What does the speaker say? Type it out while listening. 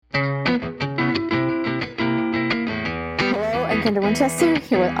I'm Kendra Winchester,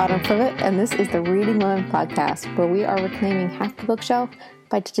 here with Autumn Privet, and this is the Reading Women podcast, where we are reclaiming half the bookshelf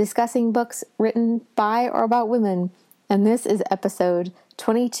by discussing books written by or about women. And this is episode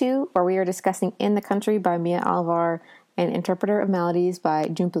 22, where we are discussing In the Country by Mia Alvar and Interpreter of Maladies by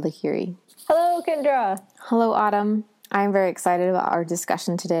Jhumpa Lahiri. Hello, Kendra. Hello, Autumn. I'm very excited about our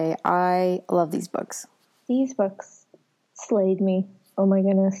discussion today. I love these books. These books slayed me. Oh my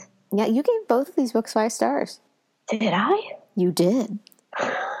goodness. Yeah, you gave both of these books 5 stars. Did I? You did.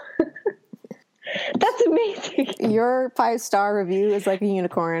 That's amazing. Your 5-star review is like a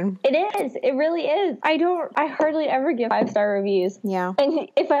unicorn. It is. It really is. I hardly ever give 5-star reviews. Yeah. And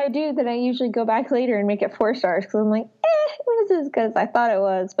if I do, then I usually go back later and make it 4 stars because I'm like, it was as good as I thought it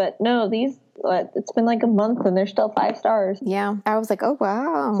was. But no, it's been like a month and they're still 5 stars. Yeah. I was like, oh,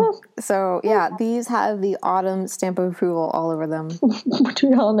 wow. So, yeah, these have the Autumn stamp of approval all over them. Which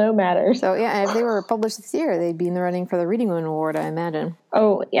we all know matters. So, yeah, and if they were published this year, they'd be in the running for the Reading Women Award, I imagine.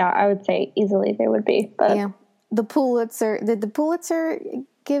 Oh, yeah, I would say easily they would be. But yeah. Did the Pulitzer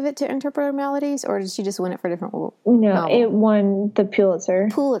give it to Interpreter of Maladies, or did she just win it for a different novel? No, it won the Pulitzer.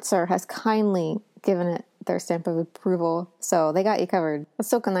 Pulitzer has kindly given it their stamp of approval, so they got you covered.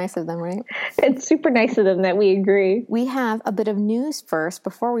 That's so nice of them, right? It's super nice of them that we agree. We have a bit of news first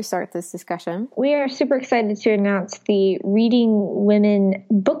before we start this discussion. We are super excited to announce the Reading Women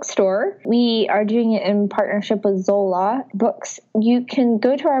bookstore. We are doing it in partnership with Zola Books. You can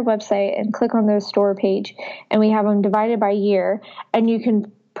go to our website and click on the store page, and we have them divided by year, and you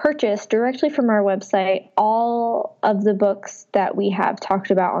can purchase directly from our website all of the books that we have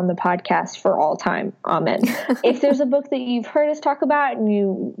talked about on the podcast for all time. Amen. If there's a book that you've heard us talk about and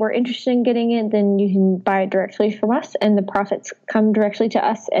you were interested in getting it, then you can buy it directly from us, and the profits come directly to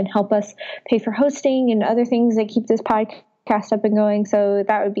us and help us pay for hosting and other things that keep this podcast up and going. So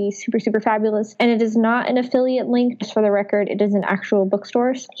that would be super, super fabulous. And it is not an affiliate link, just for the record. It is an actual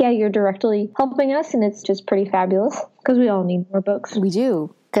bookstore. Yeah, you're directly helping us, and it's just pretty fabulous because we all need more books. We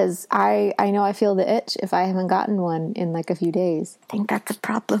do. Because I know I feel the itch if I haven't gotten one in like a few days. I think that's a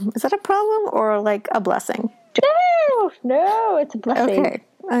problem. Is that a problem or like a blessing? No, it's a blessing. Okay,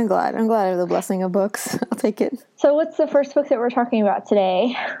 I'm glad. I have the blessing of books. I'll take it. So what's the first book that we're talking about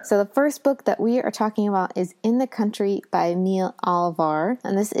today? So the first book that we are talking about is In the Country by Mia Alvar.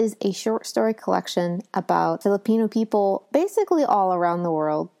 And this is a short story collection about Filipino people basically all around the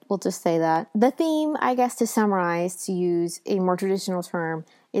world. We'll just say that. The theme, I guess, to summarize, to use a more traditional term,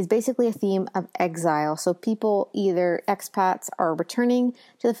 is basically a theme of exile. So people, either expats, are returning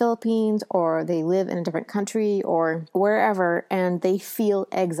to the Philippines, or they live in a different country or wherever, and they feel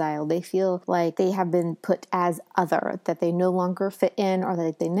exiled. They feel like they have been put as other, that they no longer fit in, or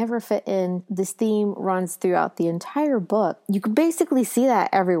that they never fit in. This theme runs throughout the entire book. You can basically see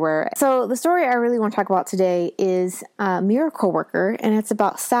that everywhere. So the story I really want to talk about today is Miracle Worker, and it's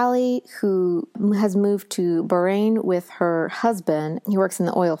about Sally, who has moved to Bahrain with her husband. He works in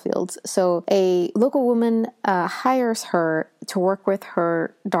the oil fields. So a local woman hires her to work with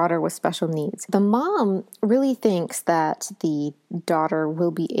her daughter with special needs. The mom really thinks that the daughter will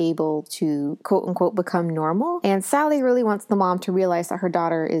be able to, quote unquote, become normal. And Sally really wants the mom to realize that her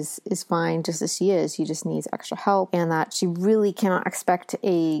daughter is fine just as she is. She just needs extra help, and that she really cannot expect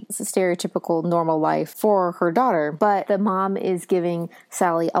a stereotypical normal life for her daughter. But the mom is giving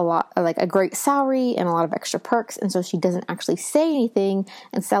Sally a great salary and a lot of extra perks. And so she doesn't actually say anything.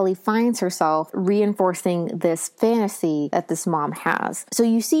 And Sally finds herself reinforcing this fantasy that this mom has. So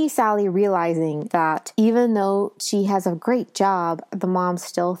you see Sally realizing that even though she has a great job, the mom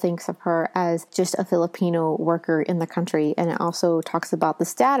still thinks of her as just a Filipino worker in the country. And it also talks about the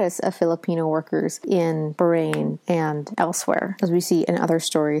status of Filipino workers in Bahrain and elsewhere, as we see in other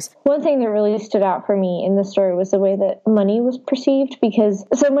stories. One thing that really stood out for me in the story was the way that money was perceived, because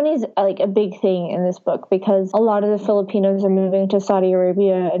money is like a big thing in this book, because a lot of the Filipinos are moving to Saudi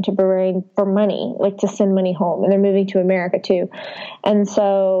Arabia and to Bahrain for money, like to send money home, and they're moving to America too. And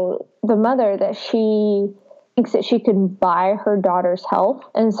so the mother, that she thinks that she can buy her daughter's health,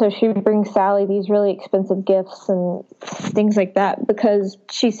 and so she brings Sally these really expensive gifts and things like that, because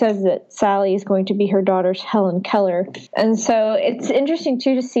she says that Sally is going to be her daughter's Helen Keller. And so it's interesting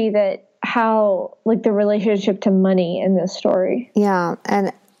too to see that how like the relationship to money in this story. Yeah,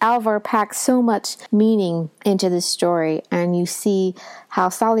 and Alvar packs so much meaning into this story, and you see how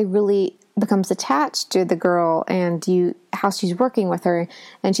Sally really becomes attached to the girl, and how she's working with her,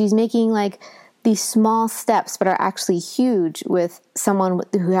 and she's making like these small steps but are actually huge with someone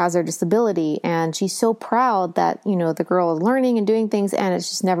who has their disability, and she's so proud that the girl is learning and doing things, and it's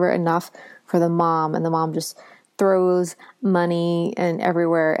just never enough for the mom, and the mom just throws money and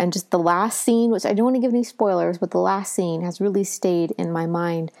everywhere. And just the last scene, which I don't want to give any spoilers, but the last scene has really stayed in my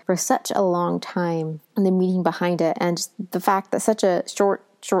mind for such a long time, and the meaning behind it, and just the fact that such a short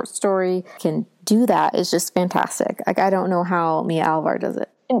story can do that is just fantastic. Like, I don't know how Mia Alvar does it.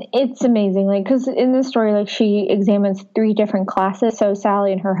 And it's amazing, like, because in this story, like, she examines 3 different classes. So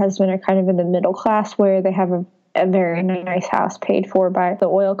Sally and her husband are kind of in the middle class, where they have a very nice house paid for by the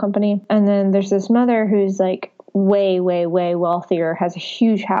oil company. And then there's this mother who's like way wealthier, has a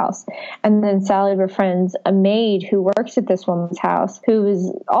huge house. And then Sally befriends a maid who works at this woman's house, who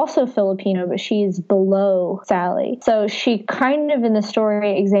is also Filipino, but she is below Sally. So she kind of in the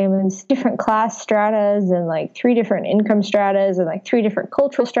story examines different class stratas and like 3 different income stratas and like 3 different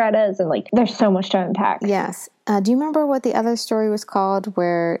cultural stratas, and like there's so much to unpack. Yes. Do you remember what the other story was called,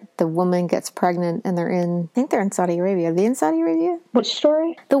 where the woman gets pregnant and I think they're in Saudi Arabia. Are they in Saudi Arabia? Which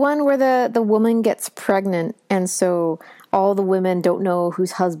story? The one where the woman gets pregnant, and so all the women don't know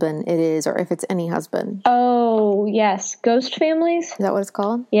whose husband it is, or if it's any husband. Oh, yes. Ghost families? Is that what it's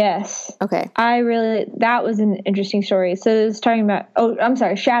called? Yes. Okay. That was an interesting story. So it's talking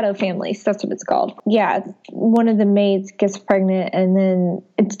about, shadow families. That's what it's called. Yeah. One of the maids gets pregnant, and then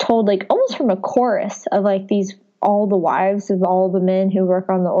it's told like almost from a chorus of like all the wives of all the men who work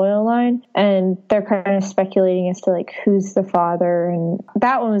on the oil line, and they're kind of speculating as to like who's the father. And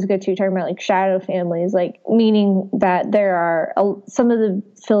that one was good too, talking about like shadow families, like meaning that there are some of the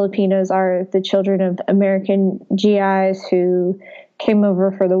Filipinos are the children of American GIs who came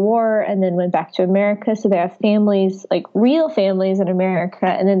over for the war and then went back to America. So they have families, like real families in America,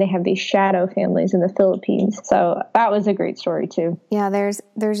 and then they have these shadow families in the Philippines. So that was a great story too. Yeah, there's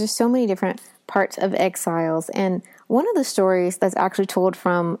just so many different parts of exiles. And one of the stories that's actually told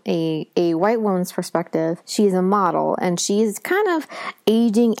from a white woman's perspective, she's a model and she's kind of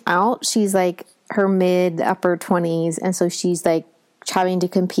aging out. She's like her upper 20s. And so she's like having to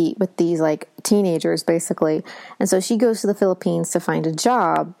compete with these like teenagers basically. And so she goes to the Philippines to find a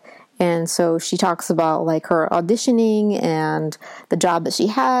job. And so she talks about like her auditioning and the job that she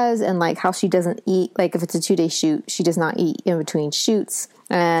has, and like how she doesn't eat. Like if it's a 2-day shoot, she does not eat in between shoots,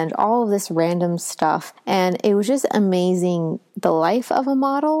 and all of this random stuff. And it was just amazing, the life of a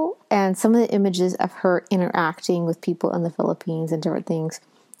model, and some of the images of her interacting with people in the Philippines and different things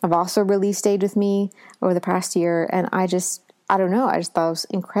have also really stayed with me over the past year. And I don't know, I just thought it was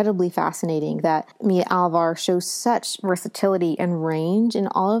incredibly fascinating that Mia Alvar shows such versatility and range in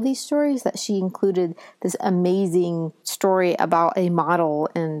all of these stories, that she included this amazing story about a model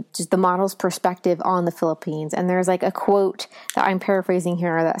and just the model's perspective on the Philippines. And there's like a quote that I'm paraphrasing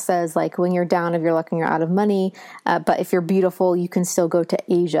here that says like, when you're down of your luck and you're out of money, but if you're beautiful, you can still go to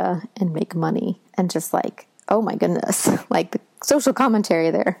Asia and make money. And just like, oh my goodness, like the social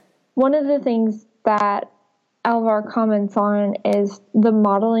commentary there. One of the things that Alvar comments on is the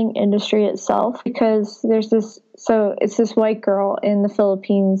modeling industry itself, because it's this white girl in the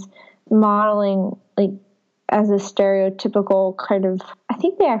Philippines modeling like as a stereotypical kind of, I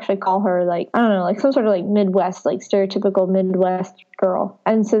think they actually call her like, I don't know, like some sort of like Midwest, like stereotypical Midwest girl.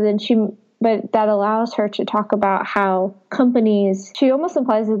 And so then but that allows her to talk about how companies, she almost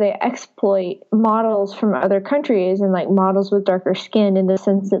implies that they exploit models from other countries and like models with darker skin, in the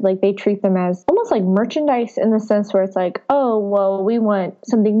sense that like they treat them as almost like merchandise, in the sense where it's like, oh, well, we want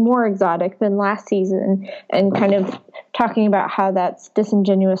something more exotic than last season, and kind of talking about how that's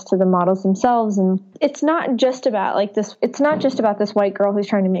disingenuous to the models themselves. And it's not just about this white girl who's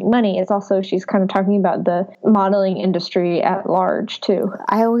trying to make money. It's also, she's kind of talking about the modeling industry at large too.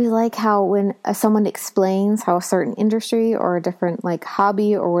 I always like how when someone explains how a certain industry or a different like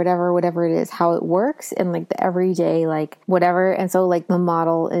hobby or whatever it is, how it works in like the everyday like whatever. And so like the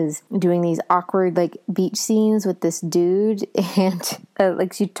model is doing these awkward like beach scenes with this dude, and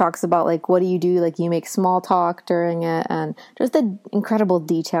like she talks about like, what do you do? Like you make small talk during it, and just the incredible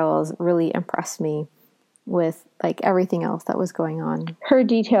details really impressed me with like everything else that was going on. Her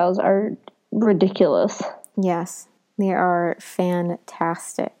details are ridiculous. Yes, they are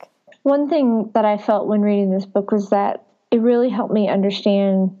fantastic. One thing that I felt when reading this book was that it really helped me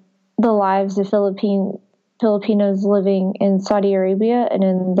understand the lives of Filipinos living in Saudi Arabia and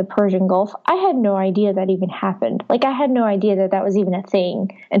in the Persian Gulf. I had no idea that even happened. Like, I had no idea that that was even a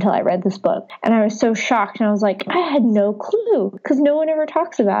thing until I read this book. And I was so shocked, and I was like, I had no clue, because no one ever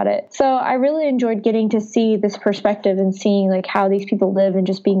talks about it. So I really enjoyed getting to see this perspective and seeing like how these people live and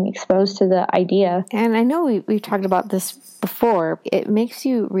just being exposed to the idea. And I know we've talked about this before. It makes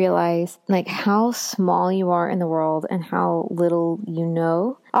you realize like how small you are in the world and how little you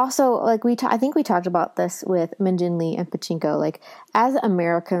know. Also, like I think we talked about this with Min Lee and Pachinko. Like, as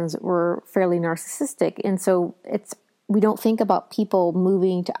Americans, we're fairly narcissistic, and so we don't think about people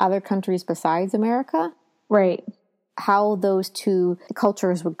moving to other countries besides America. Right. How those two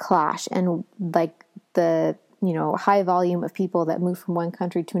cultures would clash, and like the high volume of people that move from one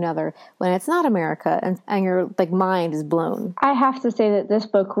country to another when it's not America, and your like mind is blown. I have to say that this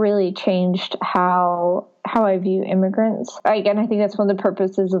book really changed how I view immigrants. Again, I think that's one of the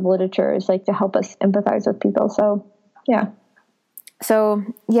purposes of literature, is like to help us empathize with people. So, yeah. So,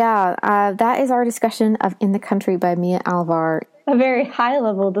 yeah, that is our discussion of In the Country by Mia Alvar. A very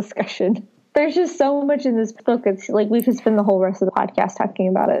high-level discussion. There's just so much in this book. It's like we could spend the whole rest of the podcast talking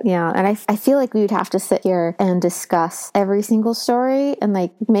about it. Yeah, and I feel like we would have to sit here and discuss every single story and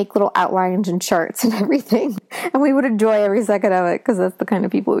like make little outlines and charts and everything. And we would enjoy every second of it because that's the kind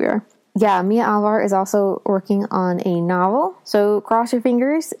of people we are. Yeah, Mia Alvar is also working on a novel. So cross your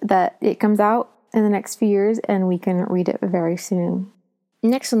fingers that it comes out in the next few years and we can read it very soon.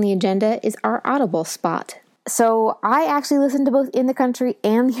 Next on the agenda is our Audible spot. So I actually listened to both In the Country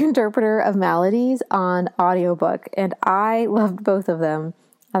and The Interpreter of Maladies on audiobook, and I loved both of them.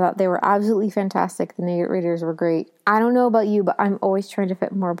 I thought they were absolutely fantastic. The narrators were great. I don't know about you, but I'm always trying to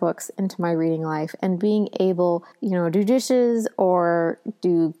fit more books into my reading life, and being able, do dishes or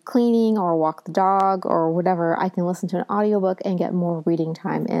do cleaning or walk the dog or whatever, I can listen to an audiobook and get more reading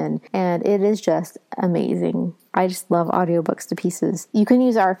time in. And it is just amazing. I just love audiobooks to pieces. You can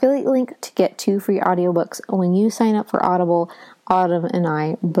use our affiliate link to get 2 free audiobooks when you sign up for Audible. Autumn and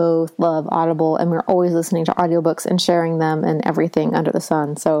I both love Audible, and we're always listening to audiobooks and sharing them and everything under the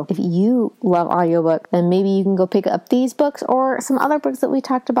sun. So if you love audiobook, then maybe you can go pick up these books or some other books that we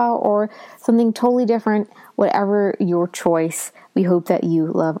talked about or something totally different, whatever your choice. We hope that you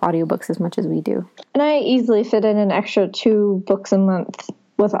love audiobooks as much as we do. And I easily fit in an extra 2 books a month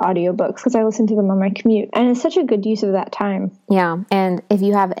with audiobooks because I listen to them on my commute, and it's such a good use of that time. Yeah, and if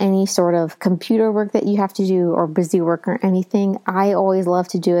you have any sort of computer work that you have to do or busy work or anything, I always love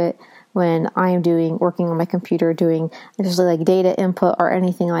to do it when I am working on my computer, doing especially like data input or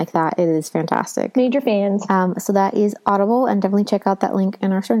anything like that. It is fantastic. Major fans. So that is Audible, and definitely check out that link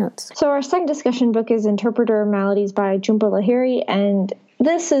in our show notes. So our second discussion book is Interpreter of Maladies by Jhumpa Lahiri, and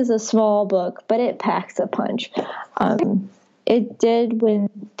this is a small book, but it packs a punch. It did win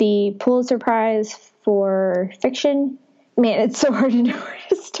the Pulitzer Prize for fiction. Man, it's so hard to know where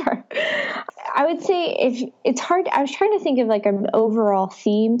to start. I would say it's hard. I was trying to think of like an overall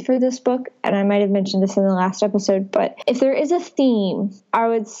theme for this book, and I might have mentioned this in the last episode, but if there is a theme, I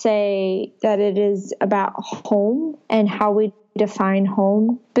would say that it is about home and how we define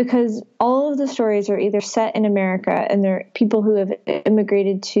home, because all of the stories are either set in America and they're people who have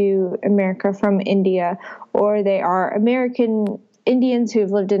immigrated to America from India, or they are American Indians who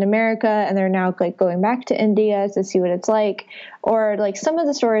have lived in America and they're now like going back to India to see what it's like, or like some of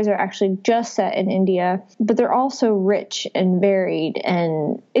the stories are actually just set in India, but they're also rich and varied,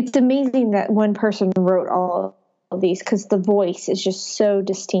 and it's amazing that one person wrote all of these because the voice is just so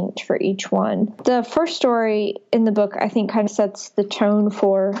distinct for each one. The first story in the book, I think, kind of sets the tone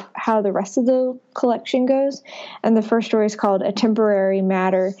for how the rest of the collection goes, and the first story is called A Temporary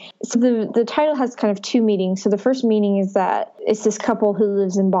Matter. So the title has kind of 2 meanings. So the first meaning is that it's this couple who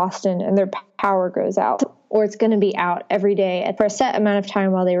lives in Boston and their power goes out, or it's going to be out every day for a set amount of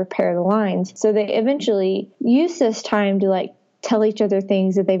time while they repair the lines. So they eventually use this time to like tell each other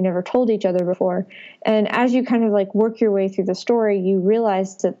things that they've never told each other before. And as you kind of like work your way through the story, you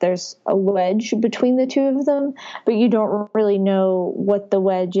realize that there's a wedge between the 2 of them, but you don't really know what the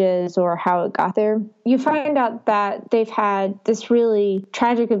wedge is or how it got there. You find out that they've had this really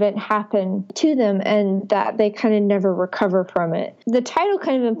tragic event happen to them and that they kind of never recover from it. The title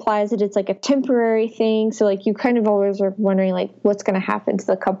kind of implies that it's like a temporary thing. So like you kind of always are wondering like what's going to happen to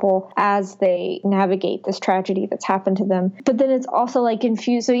the couple as they navigate this tragedy that's happened to them. But then it's also like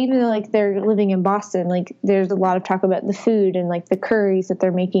infused. So even though like they're living in Boston, like there's a lot of talk about the food and like the curries that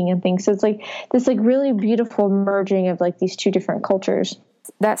they're making and things. So it's like this like really beautiful merging of like these 2 different cultures.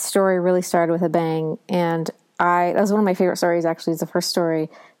 That story really started with a bang, and that was one of my favorite stories, actually, is the first story,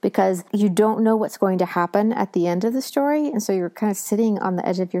 because you don't know what's going to happen at the end of the story, and so you're kind of sitting on the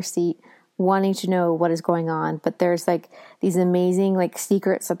edge of your seat wanting to know what is going on, but there's like these amazing like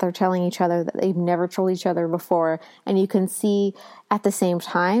secrets that they're telling each other that they've never told each other before, and you can see at the same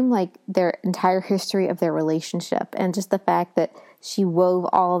time like their entire history of their relationship, and just the fact that she wove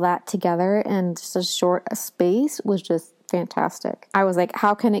all of that together in just a short space was just fantastic. I was like,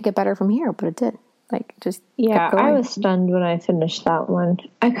 how can it get better from here? But it did. Like, just Yeah, kept going. I was stunned when I finished that one.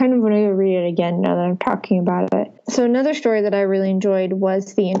 I kind of want to read it again now that I'm talking about it. So another story that I really enjoyed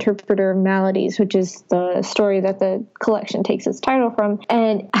was The Interpreter of Maladies, which is the story that the collection takes its title from.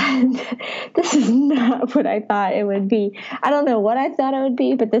 And this is not what I thought it would be. I don't know what I thought it would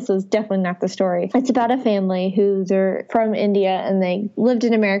be, but this was definitely not the story. It's about a family who they're from India and they lived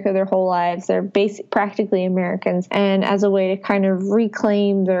in America their whole lives. They're practically Americans. And as a way to kind of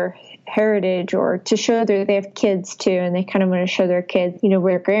reclaim their heritage, or to show that they have kids too, and they kind of want to show their kids, you know,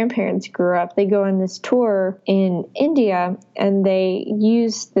 where grandparents grew up. They go on this tour in India and they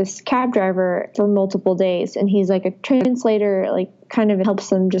use this cab driver for multiple days, and he's like a translator, like kind of helps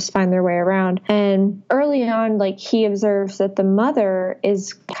them just find their way around. And early on, like, he observes that the mother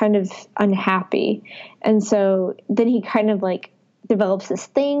is kind of unhappy, and so then he kind of like develops this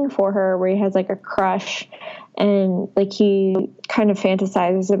thing for her where he has like a crush, and like he kind of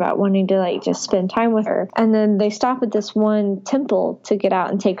fantasizes about wanting to like just spend time with her. And then they stop at this one temple to get out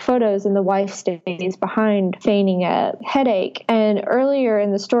and take photos, and the wife stays behind feigning a headache. And earlier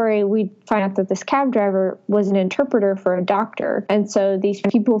in the story, we find out that this cab driver was an interpreter for a doctor, and so these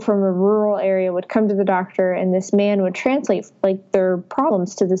people from a rural area would come to the doctor, and this man would translate like their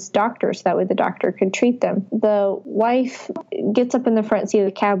problems to this doctor so that way the doctor could treat them. The wife gets up in the front seat of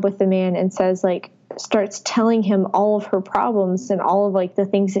the cab with the man and says, like, starts telling him all of her problems and all of like the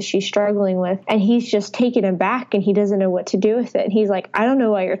things that she's struggling with, and he's just taken aback and he doesn't know what to do with it. And he's like, I don't know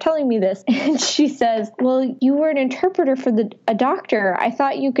why you're telling me this. And she says, well, you were an interpreter for a doctor. I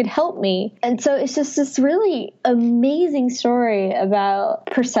thought you could help me. And so it's just this really amazing story about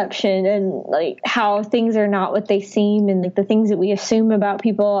perception and like how things are not what they seem, and like the things that we assume about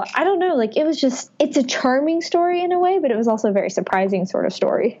people. I don't know, like it's a charming story in a way, but it was also a very surprising sort of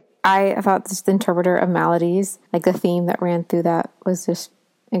story. I thought this, The Interpreter of Maladies, like the theme that ran through that was just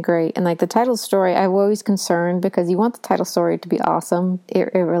great. And like the title story, I was always concerned because you want the title story to be awesome.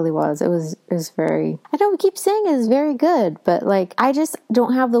 It really was. It was very, I know we keep saying it's very good, but like I just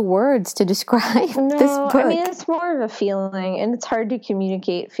don't have the words to describe this book. I mean, it's more of a feeling, and it's hard to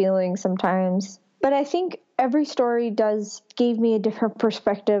communicate feelings sometimes. But I think every story gave me a different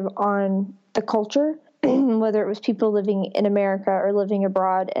perspective on the culture, whether it was people living in America or living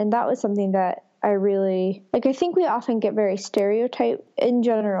abroad. And that was something that I really, like, I think we often get very stereotyped in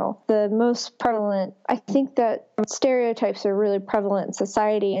general. The most prevalent, I think that stereotypes are really prevalent in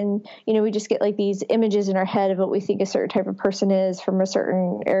society. And, you know, we just get like these images in our head of what we think a certain type of person is from a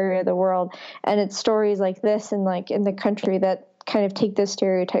certain area of the world. And it's stories like this and like in the country that kind of take those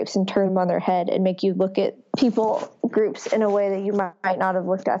stereotypes and turn them on their head and make you look at people groups in a way that you might not have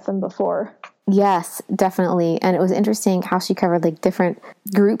looked at them before. Yes, definitely. And it was interesting how she covered like different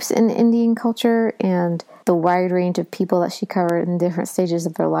groups in Indian culture and the wide range of people that she covered in different stages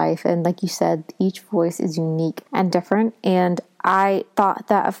of their life. And like you said, each voice is unique and different. And I thought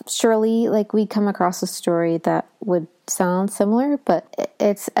that surely like we come across a story that would sound similar, but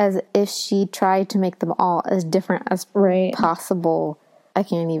it's as if she tried to make them all as different as possible. I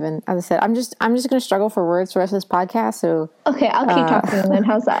can't even, as I said, I'm just going to struggle for words for the rest of this podcast. So okay, I'll keep talking then.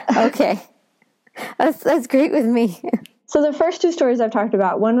 How's that? Okay. That's great with me. So the first two stories I've talked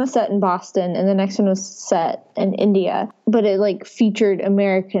about, one was set in Boston and the next one was set in India, but it like featured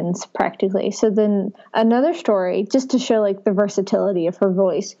Americans practically. So then another story, just to show like the versatility of her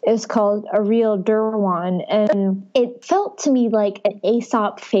voice, is called A Real Durwan, and it felt to me like an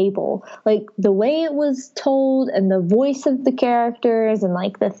Aesop fable, like the way it was told and the voice of the characters and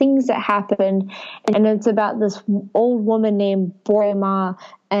like the things that happened. And it's about this old woman named Borima,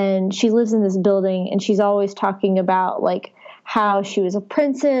 and she lives in this building, and she's always talking about like how she was a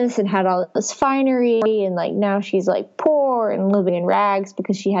princess and had all this finery, and like now she's like poor and living in rags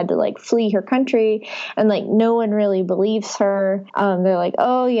because she had to like flee her country, and like no one really believes her. They're like,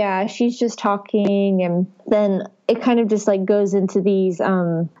 oh yeah, she's just talking. And then it kind of just like goes into these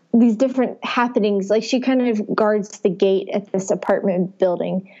different happenings. Like she kind of guards the gate at this apartment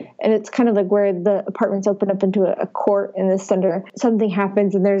building, and it's kind of like where the apartments open up into a court in the center. Something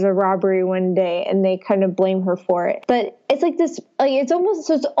happens and there's a robbery one day, and they kind of blame her for it. But it's like this, like it's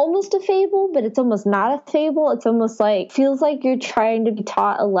almost a fable, but it's almost not a fable. It's almost like feels like you're trying to be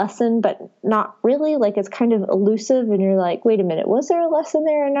taught a lesson, but not really. Like it's kind of elusive, and you're like, wait a minute, was there a lesson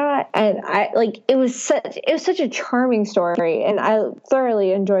there or not? And it was such a charming story, and I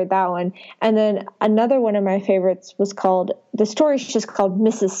thoroughly enjoyed that one. And then another one of my favorites was the story's just called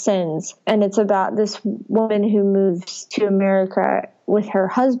Mrs. Sins, and it's about this woman who moves to America with her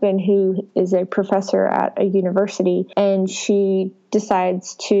husband, who is a professor at a university, and she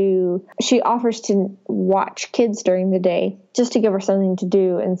offers to watch kids during the day just to give her something to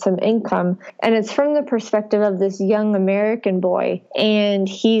do and some income. And it's from the perspective of this young American boy. And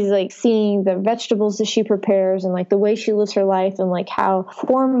he's like seeing the vegetables that she prepares and like the way she lives her life and like how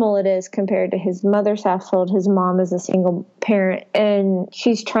formal it is compared to his mother's household. His mom is a single parent and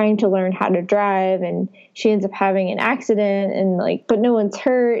she's trying to learn how to drive, and she ends up having an accident and like, but no one's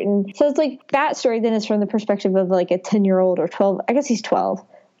hurt. And so it's like that story then is from the perspective of like a 10-year-old or 12, I guess he's 12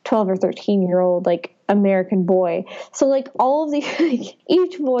 or 13-year-old, like American boy. So like all of the, like,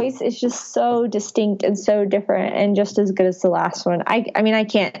 each voice is just so distinct and so different and just as good as the last one. I mean, I'm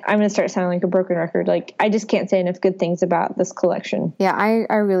going to start sounding like a broken record. Like I just can't say enough good things about this collection. Yeah,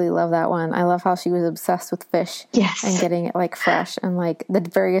 I really love that one. I love how she was obsessed with fish. Yes. And getting it like fresh and like the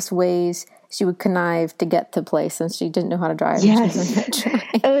various ways she would connive to get to place since she didn't know how to drive. Yes.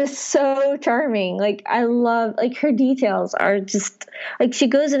 It was so charming. Like I love, like her details are just like, she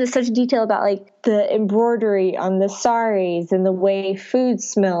goes into such detail about like the embroidery on the saris and the way food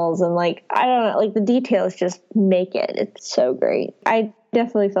smells. And like, I don't know, like the details just make it. It's so great. I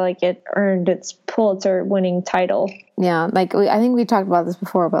definitely feel like it earned its Pulitzer winning title. Yeah, like I think we talked about this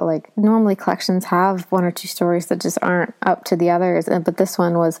before, but like normally collections have one or two stories that just aren't up to the others, but this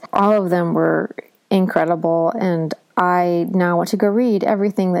one was, all of them were incredible, and I now want to go read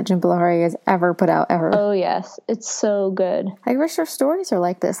everything that Jhumpa Lahiri has ever put out ever. Oh yes, it's so good. I wish her stories are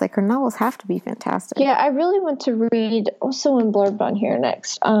like this. Like her novels have to be fantastic. Yeah, I really want to read, what's the one blurbed on here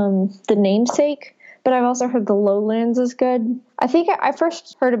next? The Namesake. But I've also heard The Lowlands is good. I think I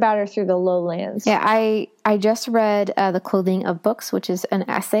first heard about her through The Lowlands. Yeah, I just read The Clothing of Books, which is an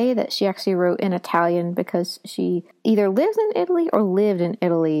essay that she actually wrote in Italian because she either lives in Italy or lived in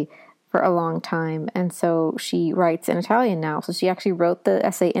Italy for a long time. And so she writes in Italian now. So she actually wrote the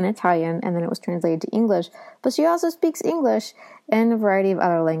essay in Italian and then it was translated to English. But she also speaks English and a variety of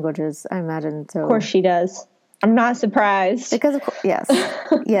other languages, I imagine. So, of course she does. I'm not surprised. Because of yes.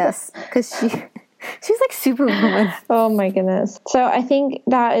 Yes. Because she's like Superwoman. Oh my goodness. So I think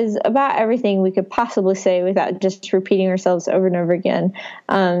that is about everything we could possibly say without just repeating ourselves over and over again.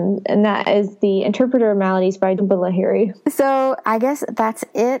 And that is The Interpreter of Maladies by Jhumpa Lahiri. So I guess that's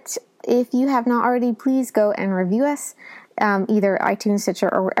it. If you have not already, please go and review us, either iTunes,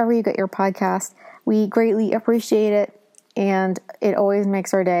 Stitcher, or wherever you get your podcast. We greatly appreciate it. And it always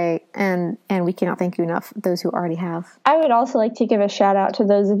makes our day, and we cannot thank you enough, those who already have. I would also like to give a shout out to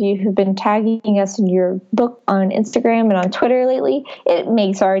those of you who've been tagging us in your book on Instagram and on Twitter lately. It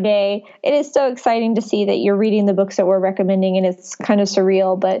makes our day. It is so exciting to see that you're reading the books that we're recommending, and it's kind of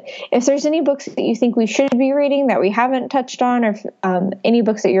surreal. But if there's any books that you think we should be reading that we haven't touched on, or any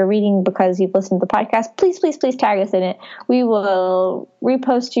books that you're reading because you've listened to the podcast, please tag us in it. We will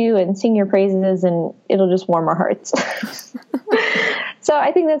repost you and sing your praises, and it'll just warm our hearts. So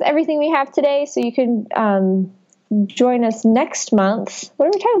I think that's everything we have today. So you can join us next month. What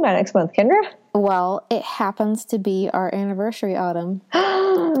are we talking about next month, Kendra? Well, it happens to be our anniversary autumn.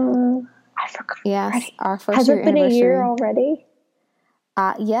 I forgot. Yes, already. Our first Has year it been anniversary. a year already?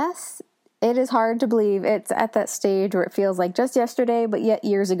 Yes. It is hard to believe. It's at that stage where it feels like just yesterday, but yet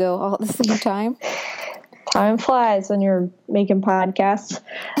years ago all at the same time. Time flies when you're making podcasts.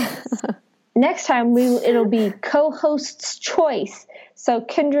 Next time, it'll be co-host's choice. So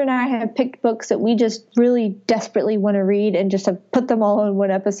Kendra and I have picked books that we just really desperately want to read and just have put them all in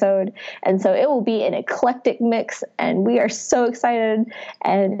one episode. And so it will be an eclectic mix, and we are so excited.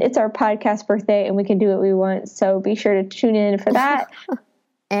 And it's our podcast birthday, and we can do what we want. So be sure to tune in for that.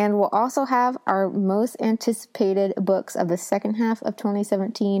 And we'll also have our most anticipated books of the second half of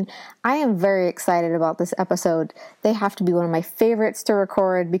 2017. I am very excited about this episode. They have to be one of my favorites to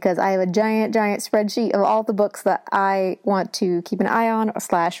record because I have a giant spreadsheet of all the books that I want to keep an eye on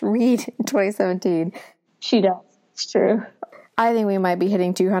 / read in 2017. She does. It's true. I think we might be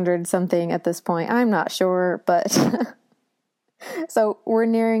hitting 200 something at this point. I'm not sure, but... So we're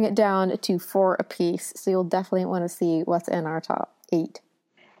narrowing it down to 4 apiece. So you'll definitely want to see what's in our top 8.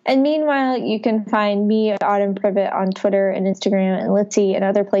 And meanwhile, you can find me at Autumn Privet on Twitter and Instagram, and Litzy and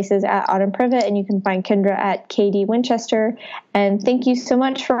other places at Autumn Privet, and you can find Kendra at KD Winchester. And thank you so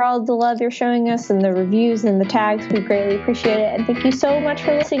much for all the love you're showing us and the reviews and the tags. We greatly appreciate it. And thank you so much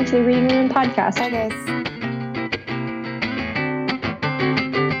for listening to the Reading Women podcast. Bye, guys.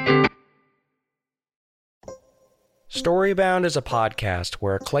 Storybound is a podcast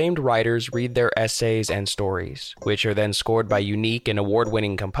where acclaimed writers read their essays and stories, which are then scored by unique and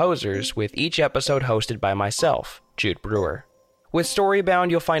award-winning composers, with each episode hosted by myself, Jude Brewer. With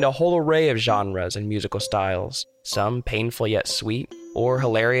Storybound, you'll find a whole array of genres and musical styles, some painful yet sweet, or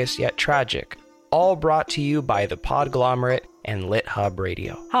hilarious yet tragic, all brought to you by the Podglomerate and Lit Hub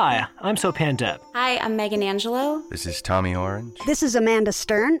Radio. Hi, I'm Sopan Deb. Hi, I'm Megan Angelo. This is Tommy Orange. This is Amanda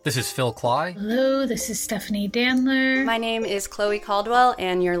Stern. This is Phil Cly. Hello, this is Stephanie Dandler. My name is Chloe Caldwell,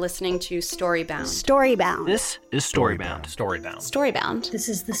 and you're listening to Storybound. Storybound. This is Storybound. Storybound. This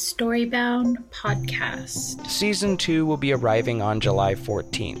is the Storybound podcast. Season 2 will be arriving on July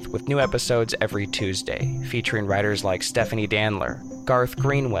 14th, with new episodes every Tuesday, featuring writers like Stephanie Dandler, Garth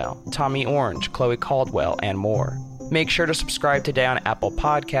Greenwell, Tommy Orange, Chloe Caldwell, and more. Make sure to subscribe today on Apple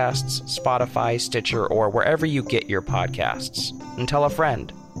Podcasts, Spotify, Stitcher, or wherever you get your podcasts. And tell a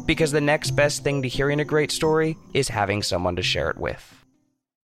friend, because the next best thing to hearing a great story is having someone to share it with.